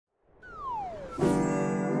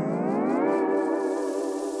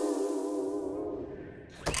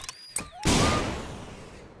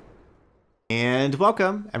And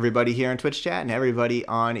welcome everybody here on Twitch chat and everybody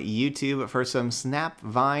on YouTube for some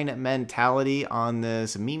Snapvine mentality on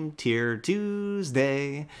this meme tier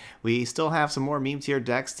Tuesday. We still have some more meme tier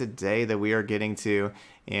decks today that we are getting to,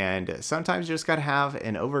 and sometimes you just gotta have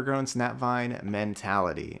an Overgrown Snapvine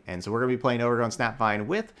mentality. And so we're gonna be playing Overgrown Snapvine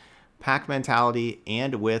with Pack Mentality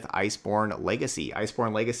and with Iceborne Legacy.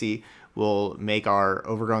 Iceborne Legacy will make our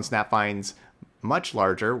Overgrown Snapvines much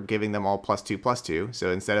larger, giving them all +2/+2. So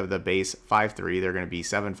instead of the base 5/3, they're going to be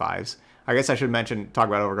 7/5s. I guess I should talk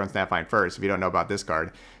about Overgrown Snapvine first. If you don't know about this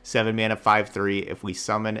card, 7 mana 5/3. If we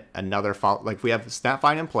summon another like if we have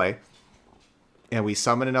Snapvine in play and we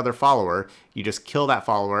summon another follower, you just kill that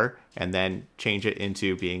follower and then change it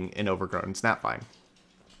into being an Overgrown Snapvine.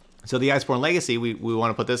 So the Iceborne Legacy, we want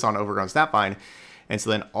to put this on Overgrown Snapvine, and so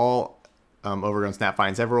then all Overgrown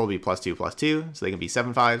Snapvines ever will be +2/+2, so they can be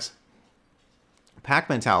 7/5s.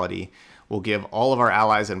 Pack Mentality will give all of our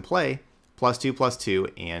allies in play +2/+2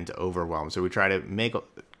 and Overwhelm. So we try to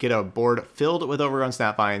get a board filled with Overgrown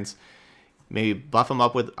Snapvines, maybe buff them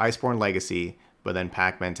up with Iceborne Legacy, but then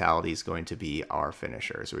Pack Mentality is going to be our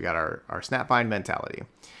finisher. So we got our Snapvine Mentality.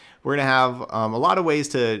 We're going to have a lot of ways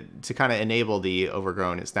to kind of enable the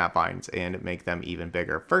Overgrown Snapvines and make them even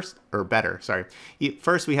bigger. First,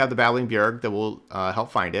 we have the Battling Bjerg that will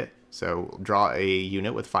help find it. So draw a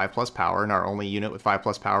unit with 5+ power, and our only unit with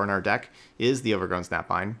 5+ power in our deck is the Overgrown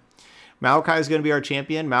Snapvine. Maokai is going to be our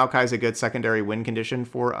champion. Maokai is a good secondary win condition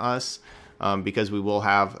for us because we will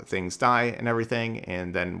have things die and everything,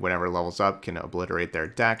 and then whenever it levels up can obliterate their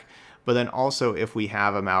deck. But then also if we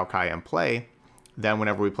have a Maokai in play, then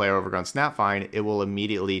whenever we play our Overgrown Snapvine, it will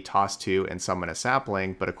immediately toss 2 and summon a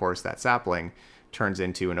sapling, but of course that sapling turns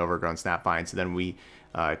into an Overgrown Snapvine, so then we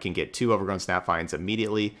can get 2 Overgrown Snapvines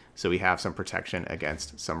immediately, so we have some protection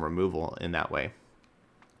against some removal in that way.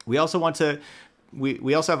 We also want to,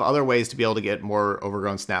 we also have other ways to be able to get more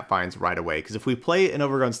Overgrown Snapvines right away, because if we play an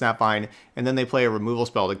Overgrown Snapvine and then they play a removal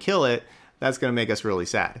spell to kill it, that's going to make us really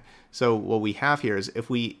sad. So what we have here is if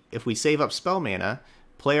we save up spell mana,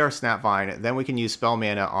 play our Snapvine, then we can use spell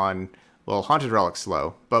mana on, well, Haunted Relic's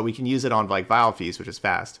slow, but we can use it on like Vile Feast, which is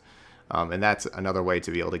fast. And that's another way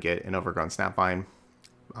to be able to get an Overgrown Snapvine.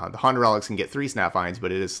 The Haunted Relics can get 3 Snapvines, but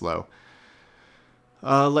it is slow.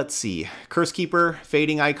 Let's see. Curse Keeper,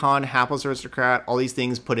 Fading Icon, Hapless Aristocrat, all these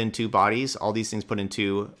things put in 2 bodies. All these things put in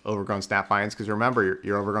 2 Overgrown Snapvines, because remember,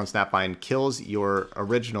 your Overgrown Snapvine kills your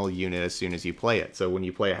original unit as soon as you play it. So when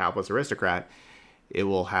you play a Hapless Aristocrat, it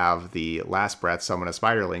will have the last breath summon a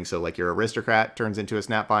Spiderling. So like your Aristocrat turns into a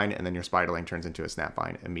Snapvine, and then your Spiderling turns into a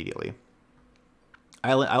Snapvine immediately.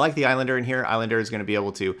 I like the Islander in here. Islander is going to be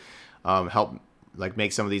able to help like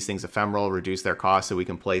make some of these things ephemeral, reduce their cost, so we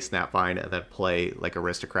can play Snapvine and then play like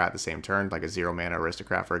Aristocrat the same turn, like a 0 mana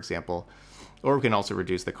Aristocrat, for example. Or we can also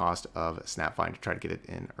reduce the cost of Snapvine to try to get it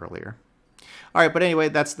in earlier. All right, but anyway,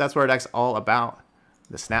 that's what our deck's all about,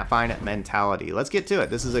 the Snapvine mentality. Let's get to it.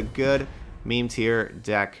 This is a good meme tier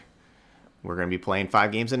deck. We're going to be playing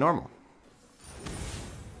 5 games in normal.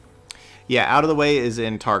 Yeah, out of the way is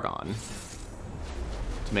in Targon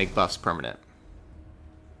to make buffs permanent.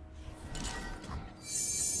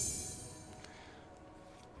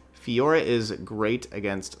 Fiora is great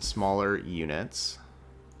against smaller units,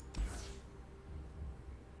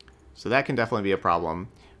 so that can definitely be a problem.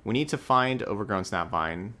 We need to find Overgrown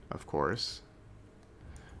Snapvine, of course.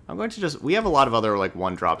 I'm going to we have a lot of other like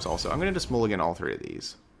 1-drops also. I'm going to just mulligan all 3 of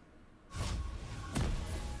these.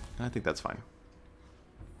 I think that's fine.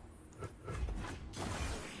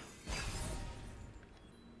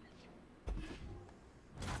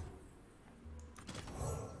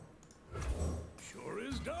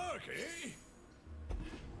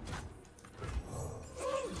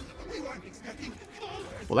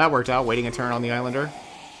 Well, that worked out, waiting a turn on the Islander.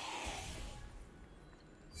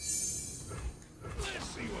 Let's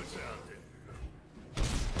see what's out there.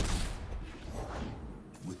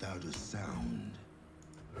 Without a sound.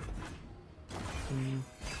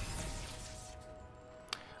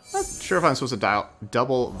 Not sure if I'm supposed to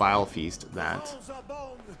double Vile Feast that.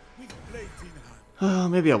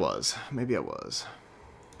 Maybe I was. Maybe I was.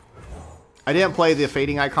 I didn't play the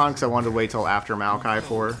Fading Icon because I wanted to wait till after Maokai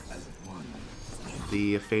for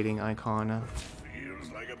the Fading Icon. Feels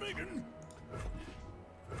like a big one.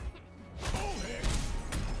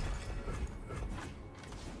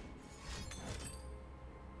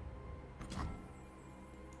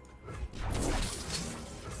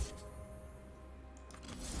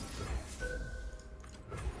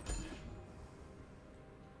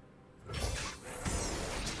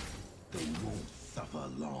 They won't suffer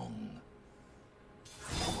long.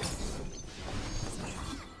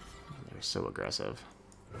 They're so aggressive.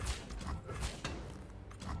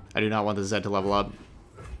 I do not want the Zed to level up.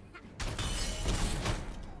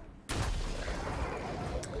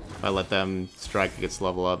 If I let them strike, it gets to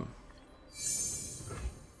level up.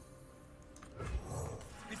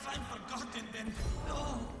 If I'm forgotten, then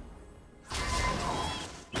no.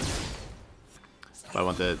 I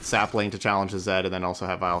want the sapling to challenge the Zed and then also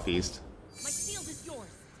have Vile Feast. My shield is yours.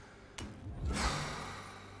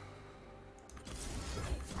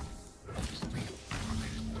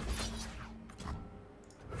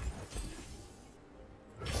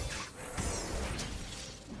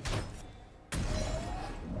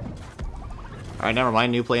 Alright, never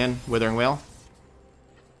mind. New plan. Withering Whale.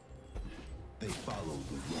 They follow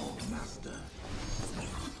the wrong master.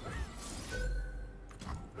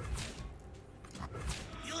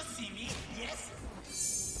 You see me? Yes.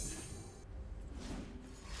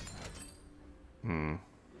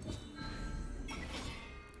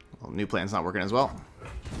 Well, new plan's not working as well.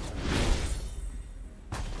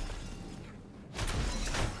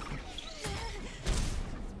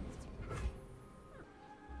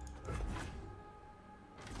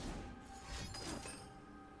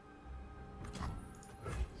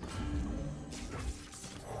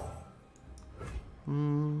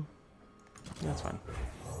 That's fine.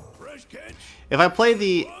 Fresh catch. If I play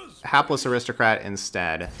the Hapless Aristocrat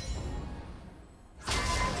instead,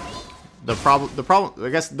 the problem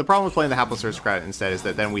with playing the Hapless Aristocrat instead is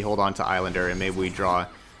that then we hold on to Islander and maybe we draw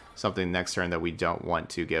something next turn that we don't want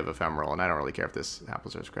to give Ephemeral, and I don't really care if this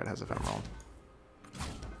Hapless Aristocrat has Ephemeral.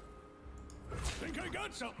 Think I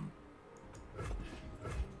got something.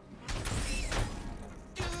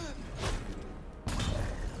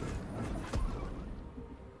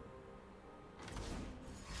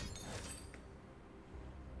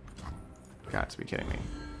 Got to be kidding me.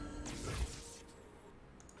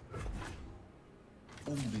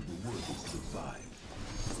 Only the worthy survive.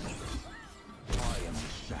 I am the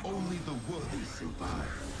shadow. Only the worthy survive.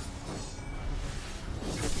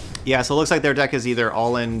 Yeah, so it looks like their deck is either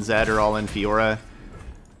all in Zed or all in Fiora,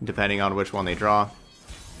 depending on which one they draw.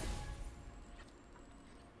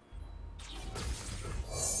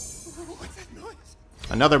 What's that noise?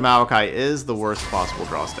 Another Maokai is the worst possible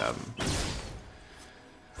draw step.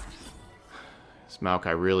 This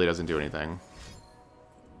Maokai really doesn't do anything.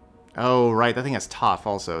 Oh, right, that thing has Toph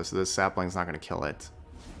also, so this Sapling's not going to kill it.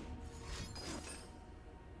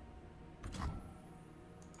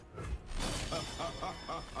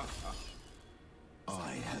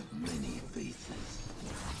 I have many faces.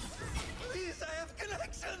 Please, I have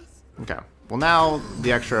connections. Okay, well now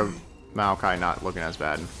the extra Maokai not looking as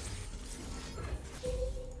bad.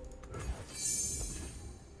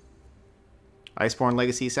 Iceborne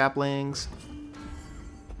Legacy Saplings.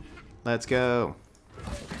 Let's go.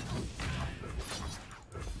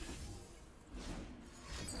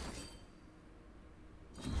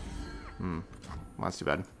 Well, that's too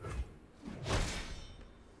bad.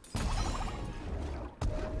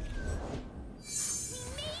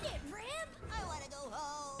 Made it, Ram! I wanna go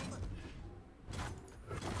home.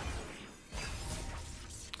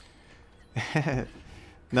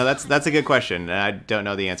 No, that's a good question, and I don't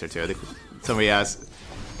know the answer to it. Somebody asked,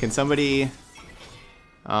 can somebody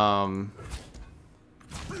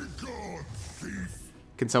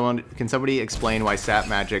can somebody explain why Sap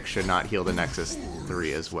Magic should not heal the Nexus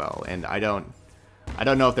 3 as well? And I don't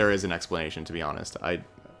know if there is an explanation, to be honest.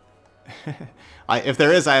 If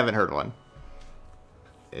there is, I haven't heard one.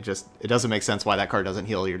 It doesn't make sense why that card doesn't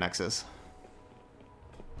heal your Nexus.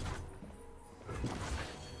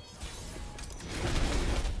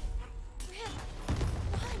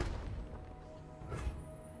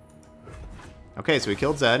 Okay, so we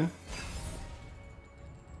killed Zed.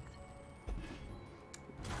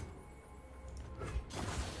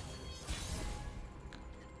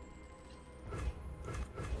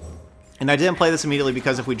 And I didn't play this immediately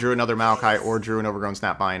because if we drew another Maokai or drew an Overgrown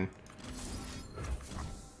Snapvine,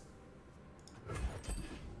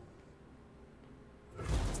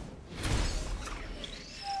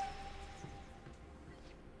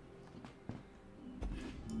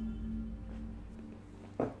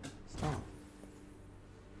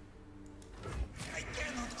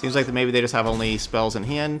 seems like that maybe they just have only spells in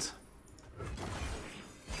hand.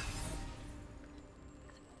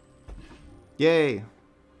 Yay!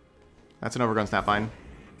 That's an Overgrown Snapvine.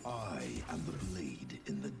 I am the blade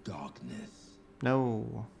in the darkness.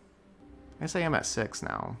 No. I guess I am at 6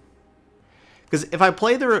 now. Because if I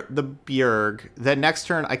play the Bjerg, then next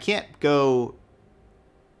turn I can't go...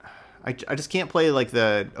 I just can't play like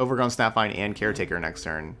the Overgrown Snapvine and Caretaker next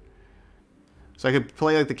turn. So I could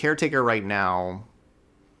play like the Caretaker right now,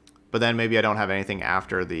 but then maybe I don't have anything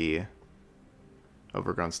after the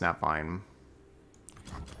Overgrown Snapvine.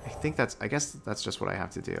 I guess that's just what I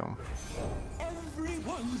have to do.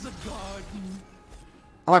 Everyone's a garden.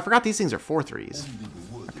 Oh, I forgot these things are 4/3s. Only the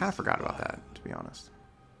wood I kind of is forgot about dry. that, to be honest.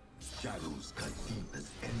 Shadows cut deep as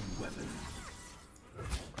any weapon.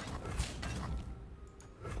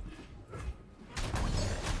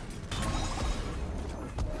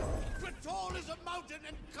 Tall as a mountain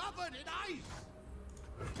and covered in ice.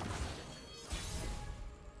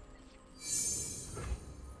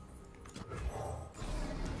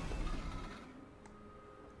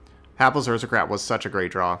 Hapless Aristocrat was such a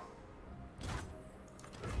great draw.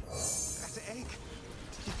 That's an egg.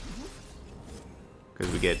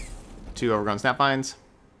 Because we get 2 Overgrown Snapvines.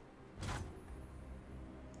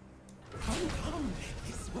 Come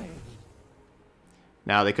this way.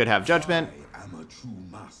 Now they could have Judgment, I am a true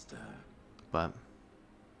master. but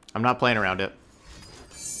I'm not playing around it.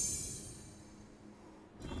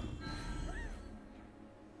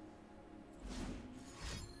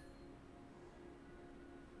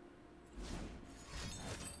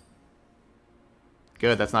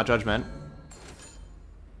 Good, that's not Judgment.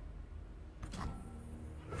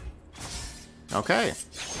 Okay.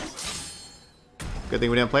 Good thing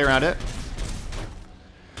we didn't play around it.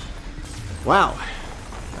 Wow.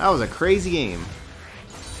 That was a crazy game.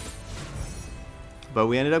 But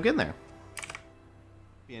we ended up getting there.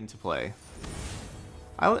 Into play.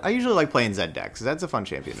 I usually like playing Zed decks. Zed's a fun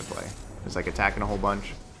champion to play. Just like attacking a whole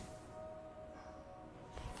bunch.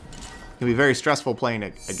 It can be very stressful playing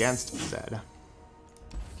against Zed.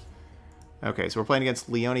 Okay, so we're playing against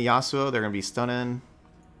Leona Yasuo. They're going to be stunning.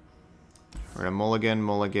 We're going to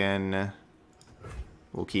mulligan.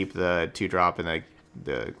 We'll keep the 2-drop and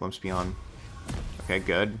the Glimpse Beyond. Okay,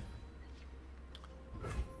 good.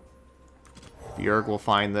 Bjerg will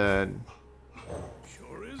find the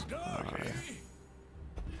Sure is dark.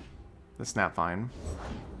 the Snapvine.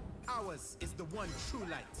 Ours is the one true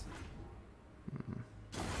light.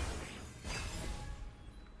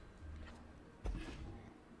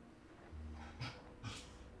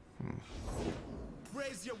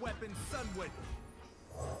 Raise your weapon sunward.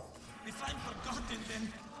 If I'm forgotten,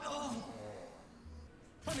 then no.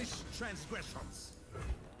 Punish transgressions.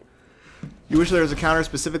 You wish there was a counter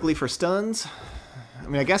specifically for stuns? I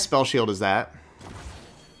mean, I guess Spell Shield is that.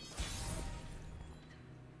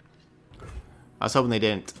 I was hoping they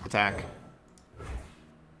didn't attack.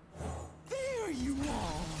 There you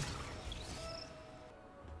are.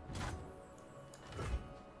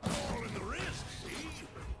 All in the wrist, see?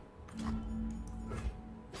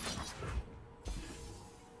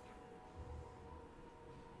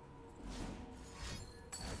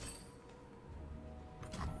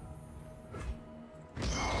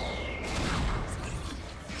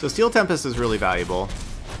 So Steel Tempest is really valuable.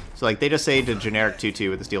 So like they just say to generic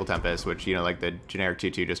 2/2 with the Steel Tempest, which, you know, like the generic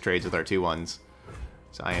 2/2 just trades with our 2/1s.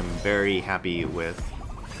 So I am very happy with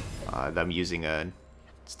them using a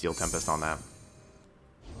Steel Tempest on that.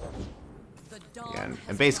 Again,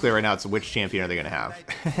 and basically right now it's which champion are they going to have?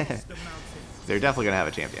 They're definitely going to have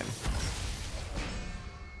a champion.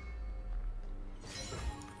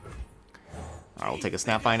 Alright, we'll take a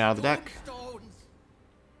Snapvine out of the deck.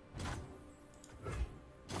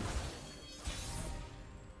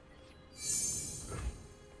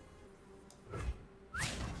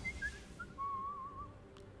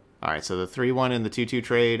 Alright, so the 3/1 and the 2/2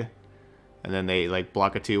 trade, and then they like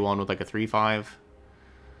block a 2/1 with like a 3/5.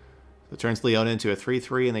 So it turns Leona into a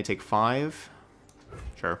 3/3 and they take 5.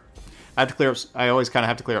 Sure. I have to clear up, I always kind of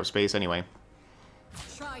have to clear up space anyway.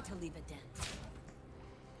 Try to leave a dent.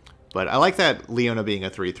 But I like that Leona being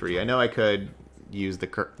a 3/3. I know I could use the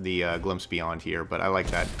Glimpse Beyond here, but I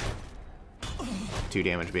like that 2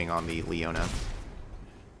 damage being on the Leona.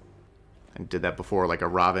 And did that before like a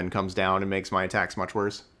Robin comes down and makes my attacks much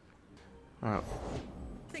worse. Oh.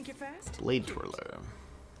 Think you're fast? Blade Twirler.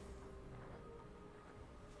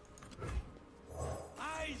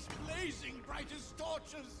 Eyes blazing bright as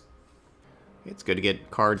torches. It's good to get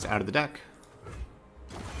cards out of the deck.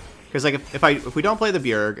 Because like if we don't play the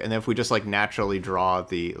Bjerg, and then if we just like naturally draw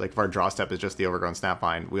the, like if our draw step is just the Overgrown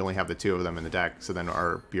Snapvine, we only have the 2 of them in the deck, so then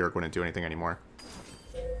our Bjerg wouldn't do anything anymore.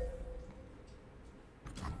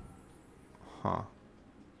 Huh.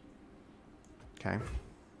 Okay.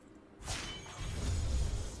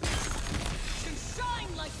 To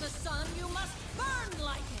shine like the sun, you must burn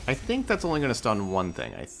like it. I think that's only going to stun one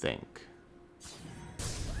thing, I think.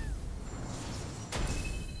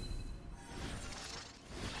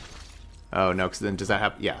 Oh, no, because then does that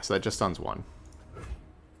have... Yeah, so that just stuns 1.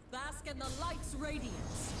 Bask in the light's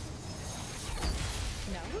radiance.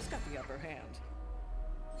 Now who's got the upper hand?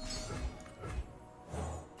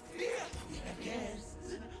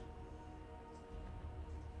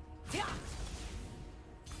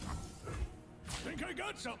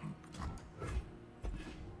 something.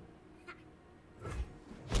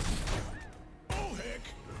 Oh, heck.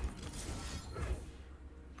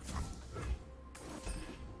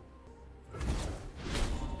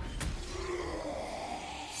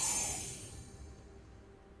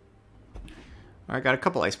 Alright, got a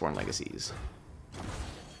couple Iceborne legacies.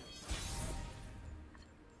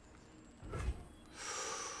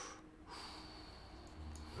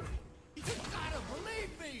 You gotta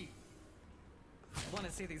believe me. Want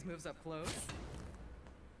to see these moves up close?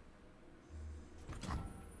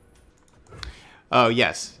 Oh,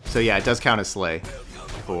 yes. So yeah, it does count as Slay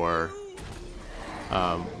for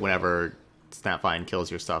whenever Snapvine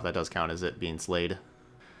kills your stuff. That does count as it being slayed.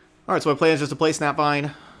 Alright, so my plan is just to play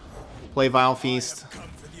Snapvine, play Vile Feast. Come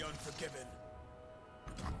for the unforgiven.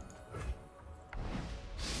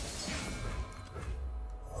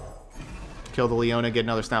 Kill the Leona, get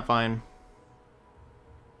another Snapvine.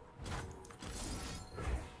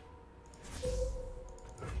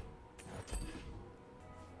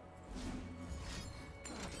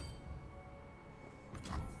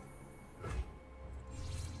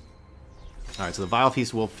 Alright, so the Vile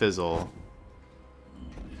Feast will fizzle.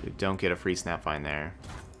 We don't get a free Snapvine there.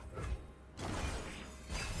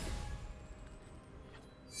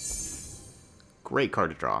 Great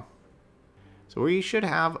card to draw. So we should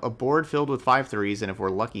have a board filled with 5/3s, and if we're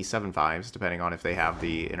lucky, 7/5s, depending on if they have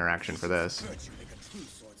the interaction for this. Good, you make a true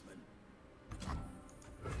swordsman.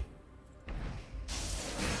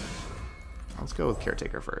 Let's go with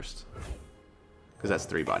Caretaker first. Because that's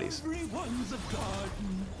 3 bodies. Everyone's a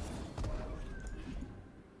garden.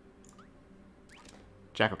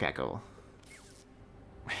 Jackal Cackle.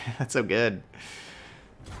 That's so good.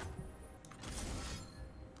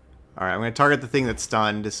 Alright, I'm going to target the thing that's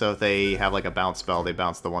stunned, so if they have like a bounce spell, they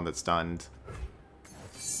bounce the one that's stunned.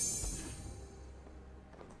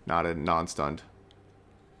 Not a non-stunned.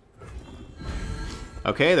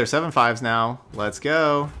 Okay, they're 7/5s now. Let's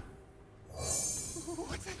go.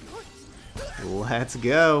 Let's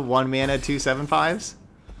go. 1 mana, 2 7/5s.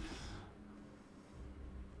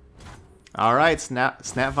 Alright,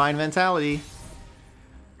 Snapvine mentality.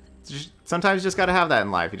 Sometimes you just gotta have that in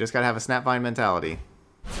life. You just gotta have a Snapvine mentality.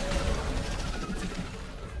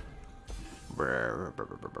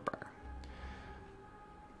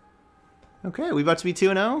 Okay, we about to be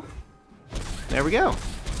 2-0. There we go.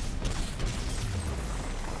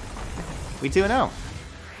 We 2-0.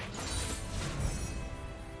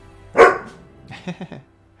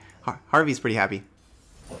 Harvey's pretty happy.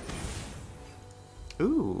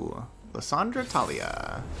 Ooh, Lysandra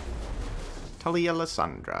Talia. Talia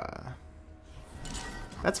Lysandra.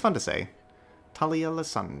 That's fun to say. Talia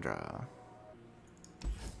Lysandra.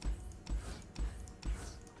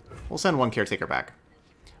 We'll send 1 Caretaker back.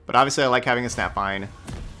 But obviously I like having a Snapvine.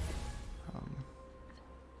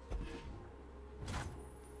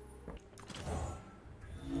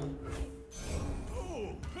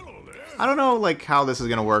 Oh, hello there. I don't know like how this is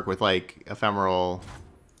gonna work with like ephemeral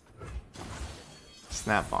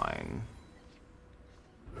Snapvine.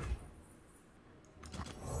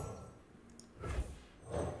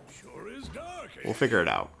 Sure is dark. We'll figure it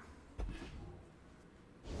out.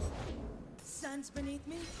 Sun's beneath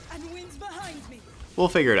me and winds behind me. We'll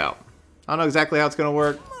figure it out. I don't know exactly how it's gonna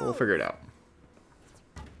work, but we'll figure it out.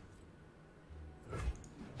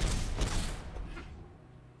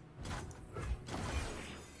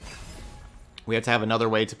 We have to have another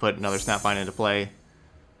way to put another Snapvine into play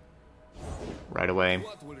right away.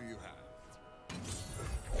 What will you have?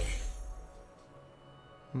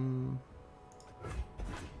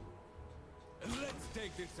 Let's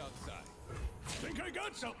take this outside. Think I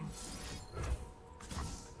got something.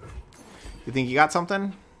 You think you got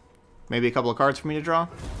something? Maybe a couple of cards for me to draw?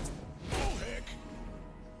 Oh, heck.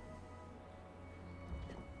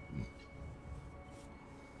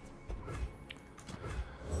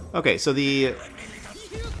 Okay, so the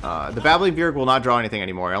Babbling Beard will not draw anything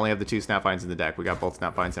anymore. I only have the 2 Snapvines in the deck. We got both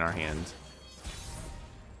Snapvines in our hand.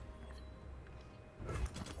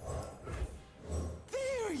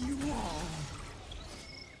 There you are.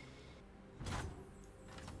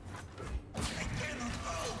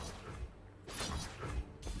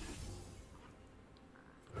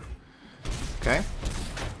 Okay.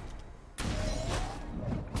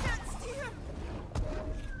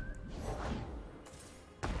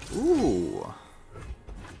 Ooh.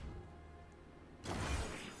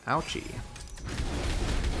 Ouchie.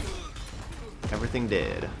 Everything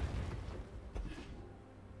dead.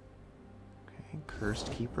 Okay,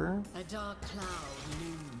 Cursed Keeper. A dark cloud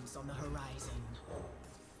looms on the horizon.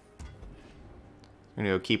 I'm gonna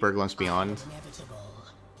go Keeper, Glimpse Beyond. Inevitable.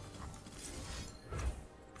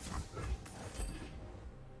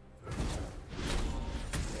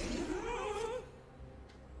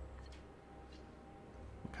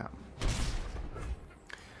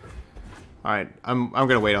 Alright, I'm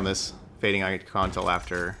gonna wait on this Fading Icon until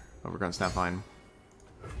after Overgrown Snapvine.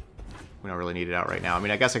 We don't really need it out right now. I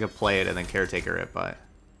mean, I guess I could play it and then Caretaker it, but...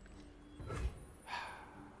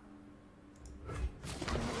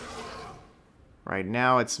 Right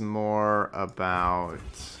now, it's more about...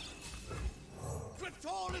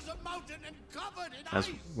 That's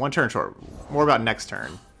one turn short. More about next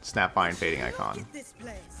turn. Snapvine Fading Icon.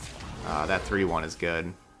 That 3-1 is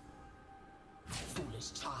good.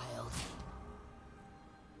 Foolish child.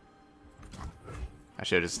 I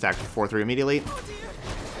should have just stacked 4-3 immediately.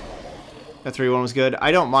 That 3-1 was good.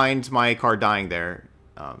 I don't mind my card dying there.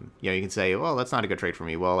 You know, you can say, well, that's not a good trade for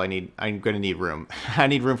me. Well, I'm going to need room. I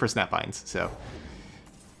need room for Snapvines, so...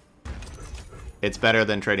 It's better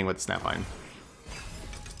than trading with Snapvine.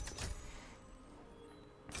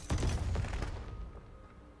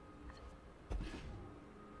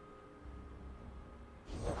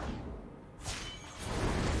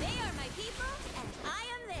 They are my people, and I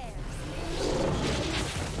am theirs.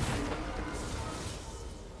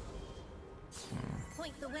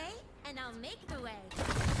 Point the way, and I'll make the way.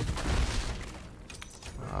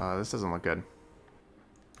 This doesn't look good.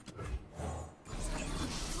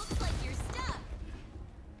 Looks like you're stuck.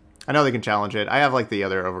 I know they can challenge it. I have, like, the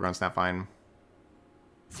other Overgrown Snapvine.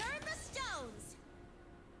 Turn the stones.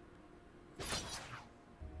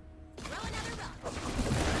 Throw another rock.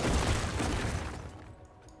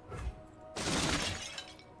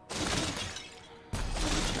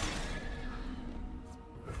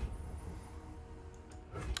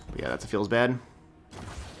 Yeah, that feels bad.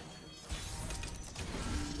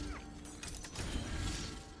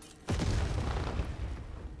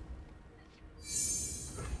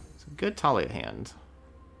 Good Talia hand.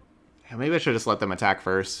 Yeah, maybe I should just let them attack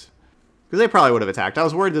first. Because they probably would have attacked. I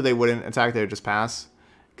was worried that they wouldn't attack, they would just pass.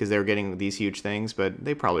 Because they were getting these huge things, but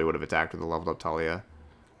they probably would have attacked with a leveled up Talia.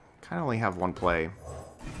 Kind of only have one play.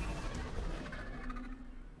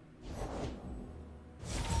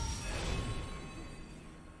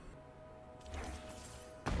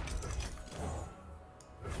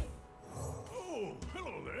 Oh,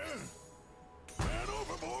 hello there. Man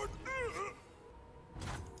overboard.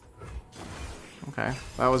 Okay,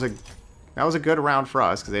 that was a good round for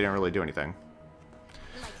us because they didn't really do anything.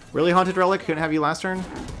 Really, Haunted Relic? Couldn't have you last turn? The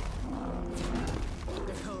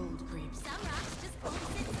cold creeps. Some rocks just won't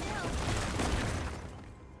sit still.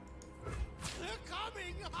 They're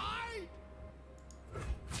coming. Hide.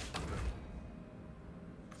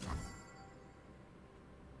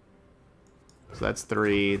 So that's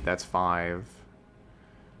 3, that's 5.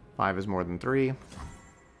 5 is more than 3.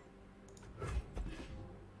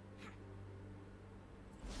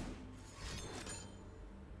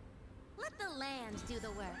 Let the land do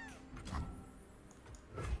the work.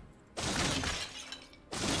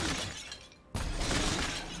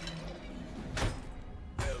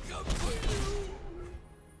 They'll come for you.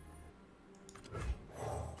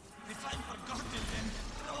 If I'd forgotten them.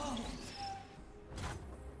 Oh.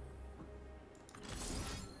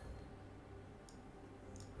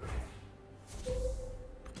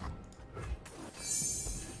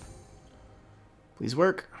 Please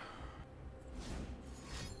work.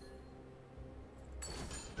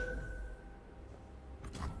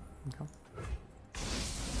 Okay.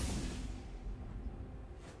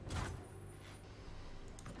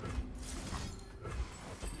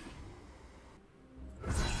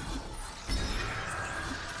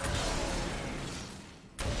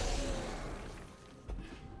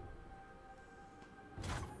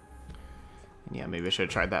 Yeah, maybe I should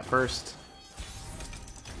have tried that first.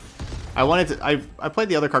 I wanted to. I played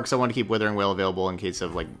the other card because I wanted to keep Withering Wail available in case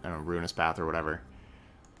of, like, I don't know, Ruinous Path or whatever.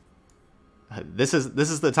 This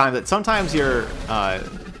is the time that sometimes you're.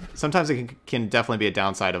 Sometimes it can definitely be a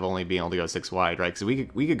downside of only being able to go 6 wide, right? Because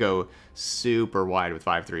we could go super wide with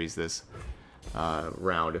 5/3s this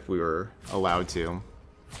round if we were allowed to.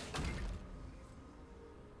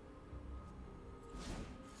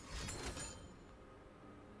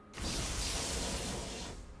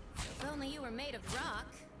 If only you were made of rock.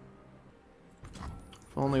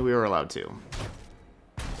 If only we were allowed to.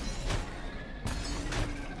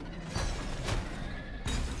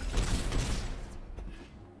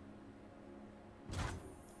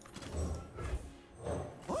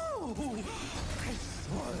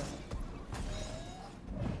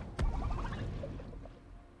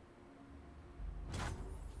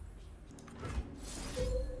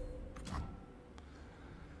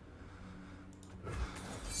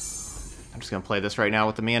 I'm just gonna play this right now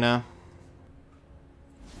with the mana.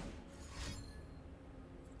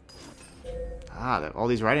 All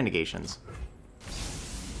these right indications.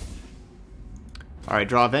 Alright,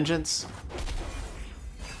 draw Vengeance.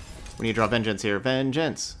 We need to draw Vengeance here.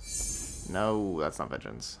 Vengeance! No, that's not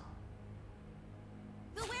Vengeance.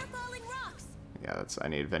 Beware falling rocks. Yeah, I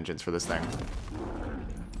need Vengeance for this thing.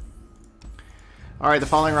 Alright, the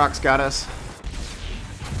Falling Rocks got us.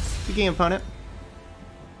 Speaking opponent.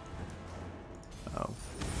 Oh.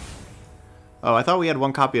 Oh, I thought we had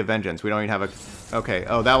one copy of Vengeance. We don't even have a... Okay,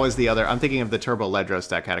 oh, that was the other... I'm thinking of the Turbo Ledros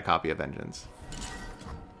deck had a copy of Vengeance.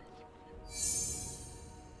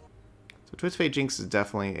 So Twist Fate Jinx is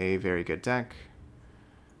definitely a very good deck.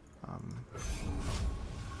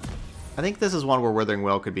 I think this is one where Withering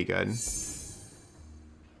Will could be good.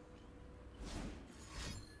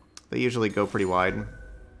 They usually go pretty wide.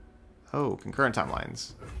 Oh, concurrent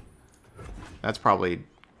timelines. That's probably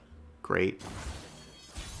great.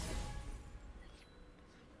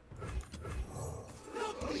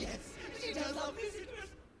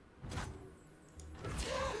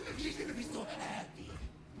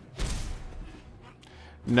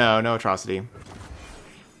 No, no atrocity.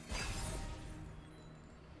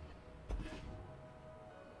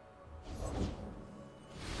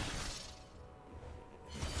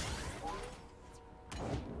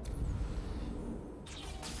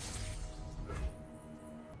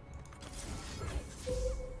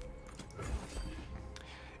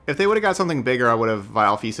 If they would have got something bigger, I would have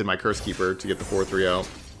Vile Feasted my Curse Keeper to get the 4-3-0.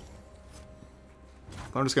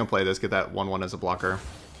 I'm just going to play this, get that 1-1 as a blocker.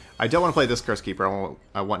 I don't want to play this Curse Keeper.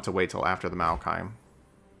 I want to wait till after the Maokai.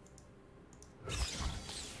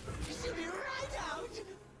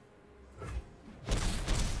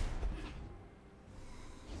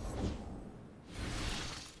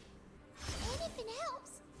 Anything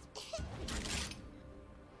helps.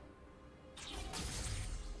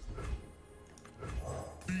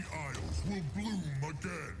 The Isles will bloom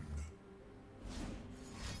again.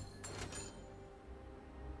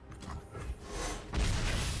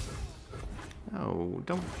 Oh,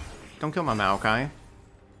 don't kill my Maokai.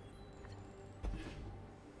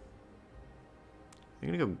 You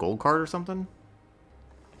gonna go gold card or something?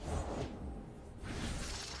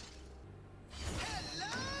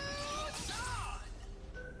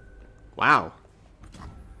 Wow.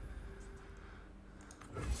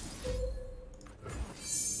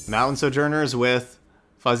 Mountain Sojourners with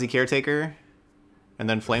Fuzzy Caretaker and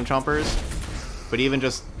then Flame Chompers. But even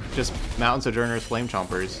just Mountain Sojourners, Flame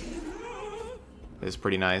Chompers is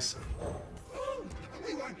pretty nice.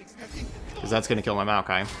 Because that's going to kill my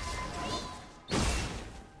Maokai.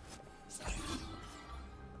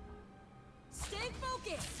 Stay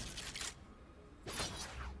focused.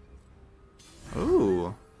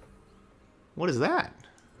 Ooh. What is that?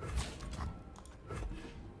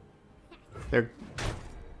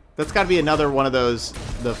 That's got to be another one of those,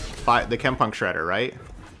 the Chempunk Shredder, right?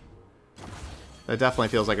 That definitely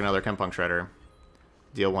feels like another Chempunk Shredder.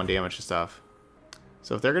 Deal 1 damage to stuff.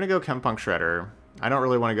 So if they're going to go Chempunk Shredder, I don't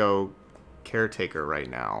really want to go Caretaker right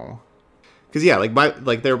now. Because yeah,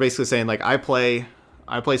 like they're basically saying, like, I play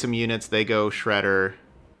some units, they go Shredder,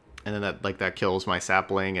 and then that kills my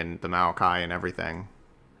Sapling and the Maokai and everything.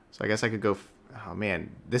 So I guess I could go... Oh man,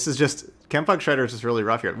 this is just... Chempunk Shredder is just really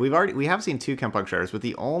rough here. We have seen 2 Chempunk Shredders, but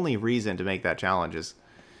the only reason to make that challenge is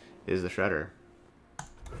the Shredder.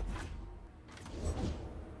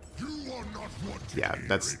 Yeah,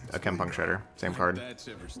 that's a Chempunk Shredder. Same card. That's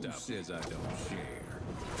ever stopped. Says I don't share.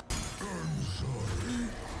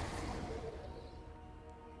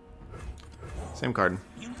 Same card.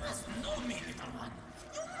 You must know me, little one.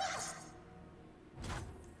 You must.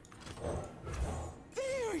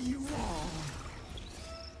 There you are.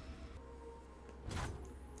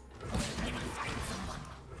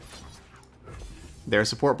 Their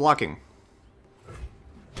support blocking.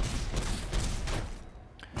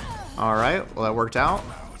 Alright, well that worked out.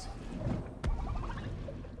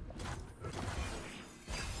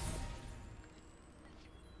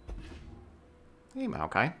 Hey,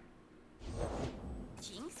 Maokai.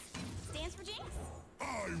 Jinx stands for Jinx.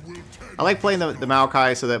 I like playing the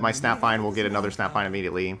Maokai so that my Snapvine will get another Snapvine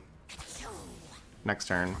immediately. Next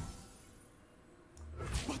turn.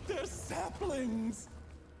 But they're saplings.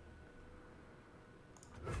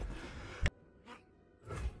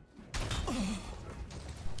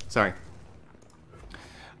 Sorry.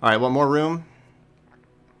 Alright, want more room?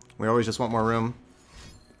 We always just want more room.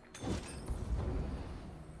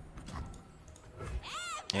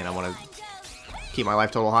 And I want to keep my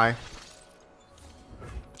life total high.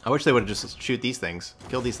 I wish they would just shoot these things.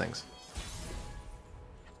 Kill these things.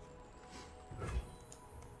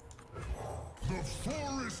 The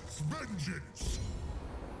forest's vengeance.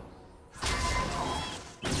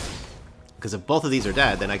 Because if both of these are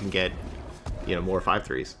dead, then I can get, you know, more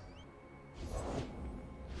 5/3s.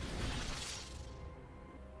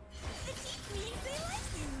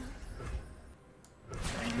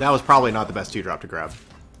 That was probably not the best 2-drop to grab.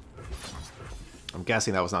 I'm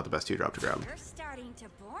guessing that was not the best 2-drop to grab. You're starting to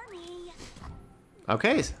bore me.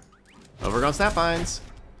 Okay. Overgrown Snapvines.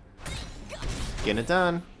 Getting it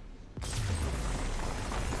done.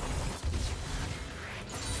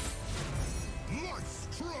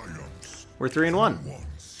 We're 3-1.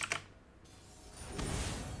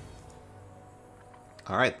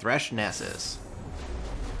 Alright, Thresh Nessus.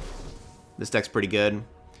 This deck's pretty good.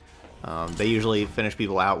 They usually finish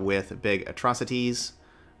people out with big atrocities.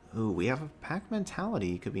 Ooh, we have a pack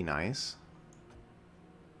mentality. Could be nice.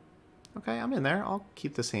 Okay, I'm in there. I'll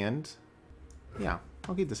keep this hand. Yeah,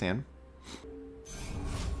 I'll keep this hand.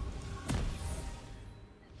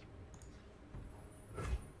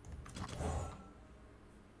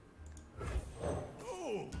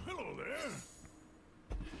 Oh, hello there.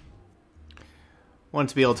 Want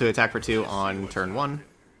to be able to attack for 2 on turn 1.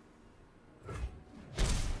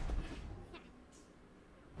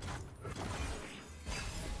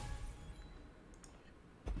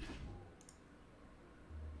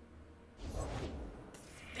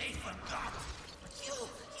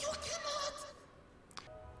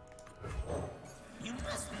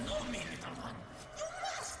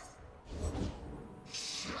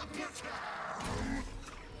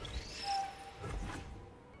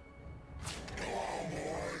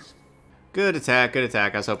 Good attack, good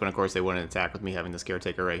attack. I was hoping, of course, they wouldn't attack with me having this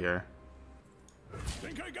caretaker right here.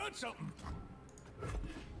 Think I got something.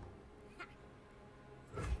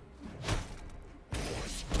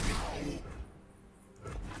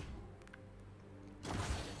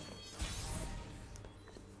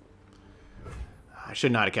 I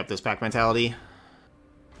should not have kept this pack mentality.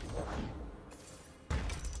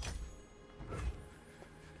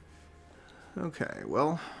 Okay,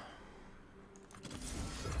 well...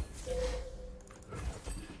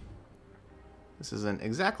 this isn't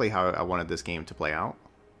exactly how I wanted this game to play out.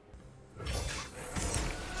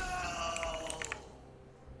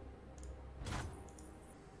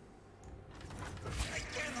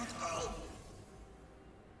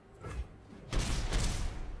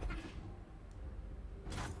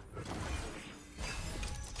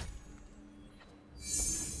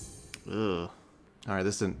 Ugh. Alright,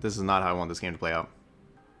 this is not how I want this game to play out.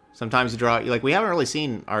 Sometimes you draw, like, we haven't really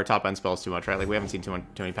seen our top end spells too much, right? Like, we haven't seen too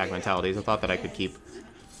many pack mentalities. I thought that I could keep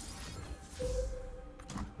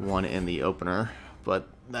one in the opener, but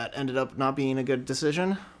that ended up not being a good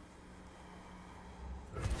decision.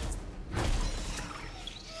 Okay.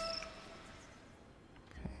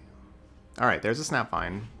 Alright, there's a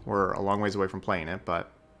Snapvine. We're a long ways away from playing it,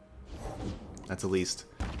 but that's at least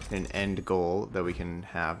an end goal that we can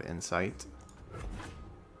have in sight.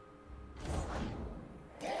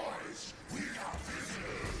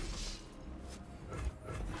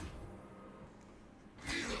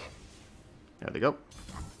 There they go.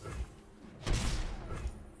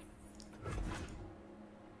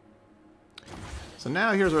 So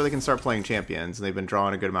now here's where they can start playing champions. They've been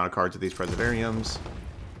drawing a good amount of cards with these Preservariums.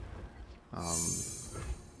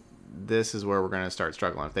 This is where we're going to start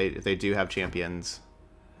struggling. If they do have champions,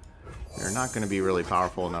 they're not going to be really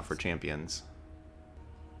powerful enough for champions.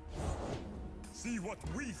 See what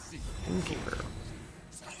we see. Innkeeper.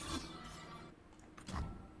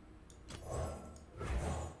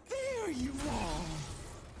 There you are.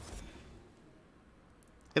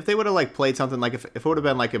 If they would have like played something like if it would have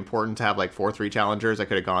been like important to have like 4/3 challengers, I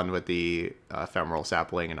could have gone with the Ephemeral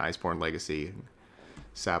Sapling and Iceborne Legacy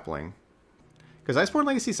Sapling. Because Iceborne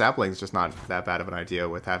Legacy Sapling is just not that bad of an idea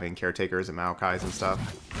with having caretakers and Maokais and stuff.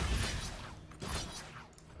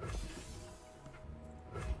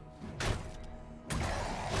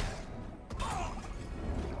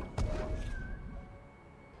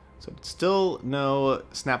 So still no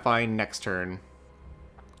Snapvine next turn.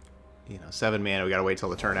 You know, 7 mana, we gotta wait till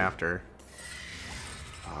the turn after.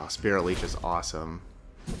 Oh, Spirit Leech is awesome.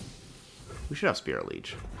 We should have Spirit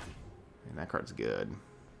Leech. And that card's good.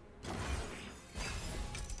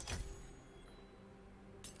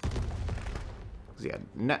 Yeah,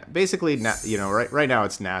 basically, you know, right now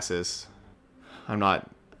it's Nasus. I'm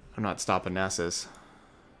not stopping Nasus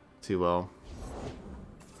too well.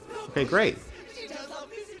 Okay, great.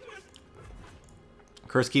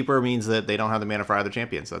 Curse Keeper means that they don't have the mana for either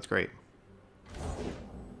champion, so that's great.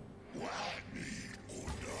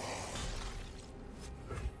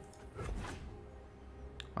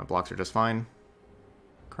 My blocks are just fine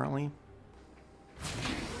currently.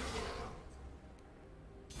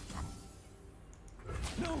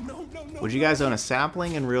 Would you guys own a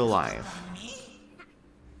sapling in real life?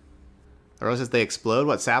 Or else if they explode,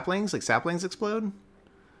 what, saplings? Like saplings explode?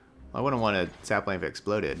 I wouldn't want a sapling if it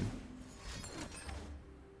exploded.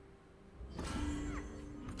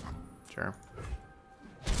 Sure.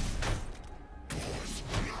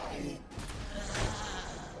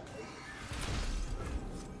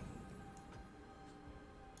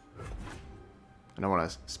 I don't want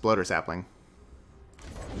a sploder sapling.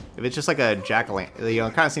 If it's just like a jack-o'-lantern, you know,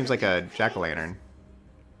 it kind of seems like a jack-o'-lantern.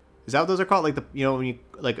 Is that what those are called? Like the, you know, when you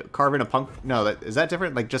like carve in a punk? No, is that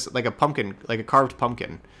different? Like just like a pumpkin, like a carved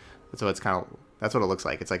pumpkin. That's what it's kind of. That's what it looks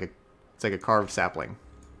like. It's like a carved sapling.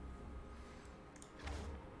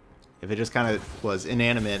 If it just kind of was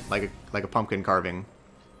inanimate, like a pumpkin carving,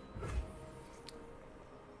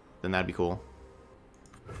 then that'd be cool.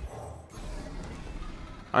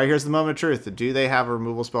 Alright, here's the moment of truth. Do they have a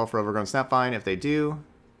removal spell for Overgrown Snapvine? If they do,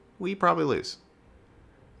 we probably lose.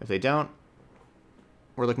 If they don't,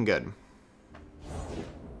 we're looking good.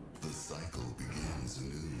 The cycle begins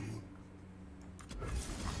anew.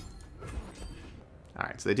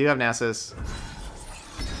 Alright, so they do have Nasus.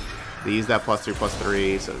 They use that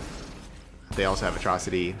 +3/+3, so if they also have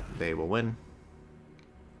Atrocity, they will win.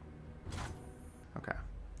 Okay.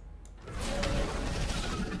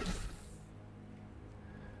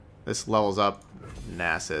 This levels up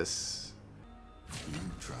Nasus. You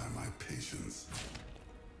try my patience.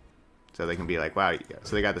 So they can be like, wow,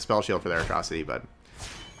 so they got the spell shield for their Atrocity, but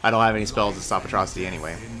I don't have any spells to stop Atrocity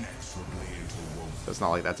anyway. So it's not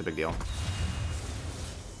like that's a big deal.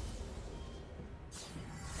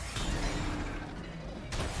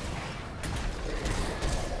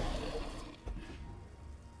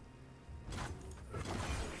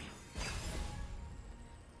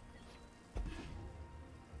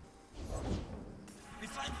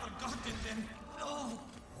 If I forgot it, then no.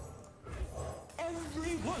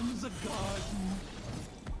 Everyone's a garden.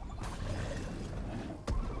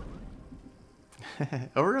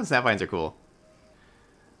 Overgrown Snapvines are cool.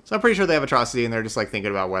 So I'm pretty sure they have Atrocity and they're just like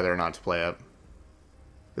thinking about whether or not to play it.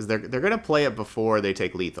 Because they're gonna play it before they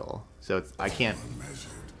take lethal. So it's, I can't.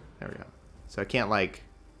 There we go. So I can't like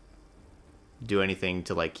do anything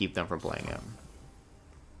to like keep them from playing it.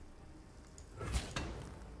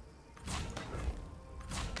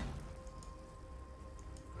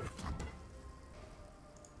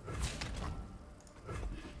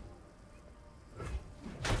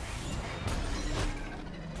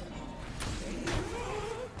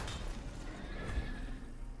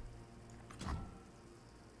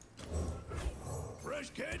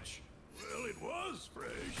 Fresh catch? Well, it was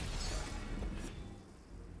fresh.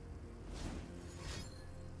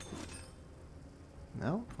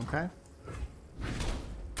 No? Okay.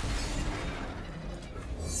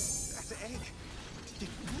 That's an egg.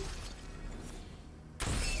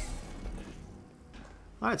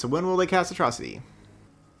 Alright, so when will they cast Atrocity?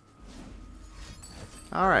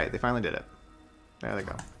 Alright, they finally did it. There they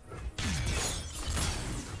go.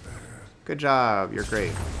 Good job, you're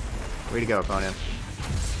great. Way to go, opponent.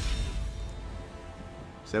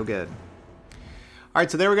 So good. Alright,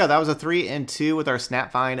 so there we go. That was a 3-2 with our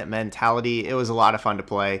Snapvine mentality. It was a lot of fun to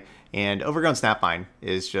play. And Overgrown Snapvine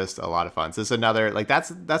is just a lot of fun. So this is another, like, that's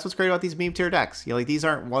what's great about these meme tier decks. You know, like, these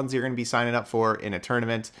aren't ones you're going to be signing up for in a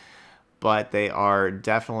tournament, but they are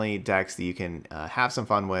definitely decks that you can have some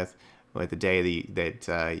fun with the day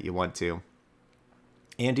that you want to.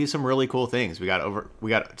 And do some really cool things. We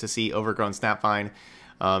got to see Overgrown Snapvine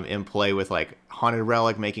in play with like Haunted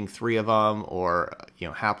Relic making 3 of them, or you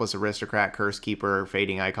know, Hapless Aristocrat, Curse Keeper,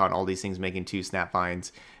 Fading Icon, all these things making 2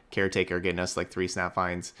 Snapvines, Caretaker getting us like 3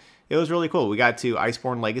 Snapvines. It was really cool. We got to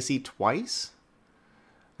Iceborne Legacy twice.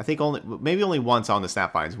 I think maybe only once on the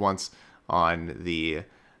Snapvines, once on the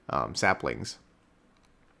Saplings.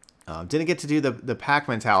 Didn't get to do the pack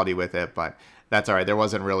mentality with it, but that's all right. There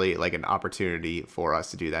wasn't really like an opportunity for us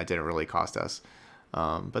to do that. It didn't really cost us.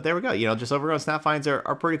 But there we go. You know, just Overgrown Snapvines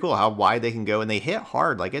are pretty cool. How wide they can go, and they hit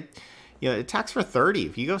hard. Like it, you know, it attacks for 30.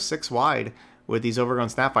 If you go 6 wide with these Overgrown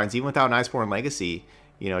Snapvines, even without an Iceborne Legacy,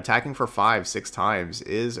 you know, attacking for 5-6 times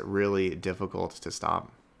is really difficult to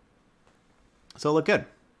stop. So look good.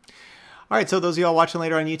 All right, so those of y'all watching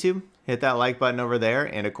later on YouTube, hit that like button over there,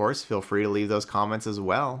 and of course, feel free to leave those comments as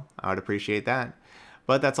well. I would appreciate that.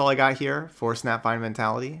 But that's all I got here for Snapvine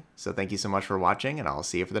Mentality. So thank you so much for watching, and I'll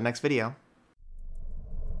see you for the next video.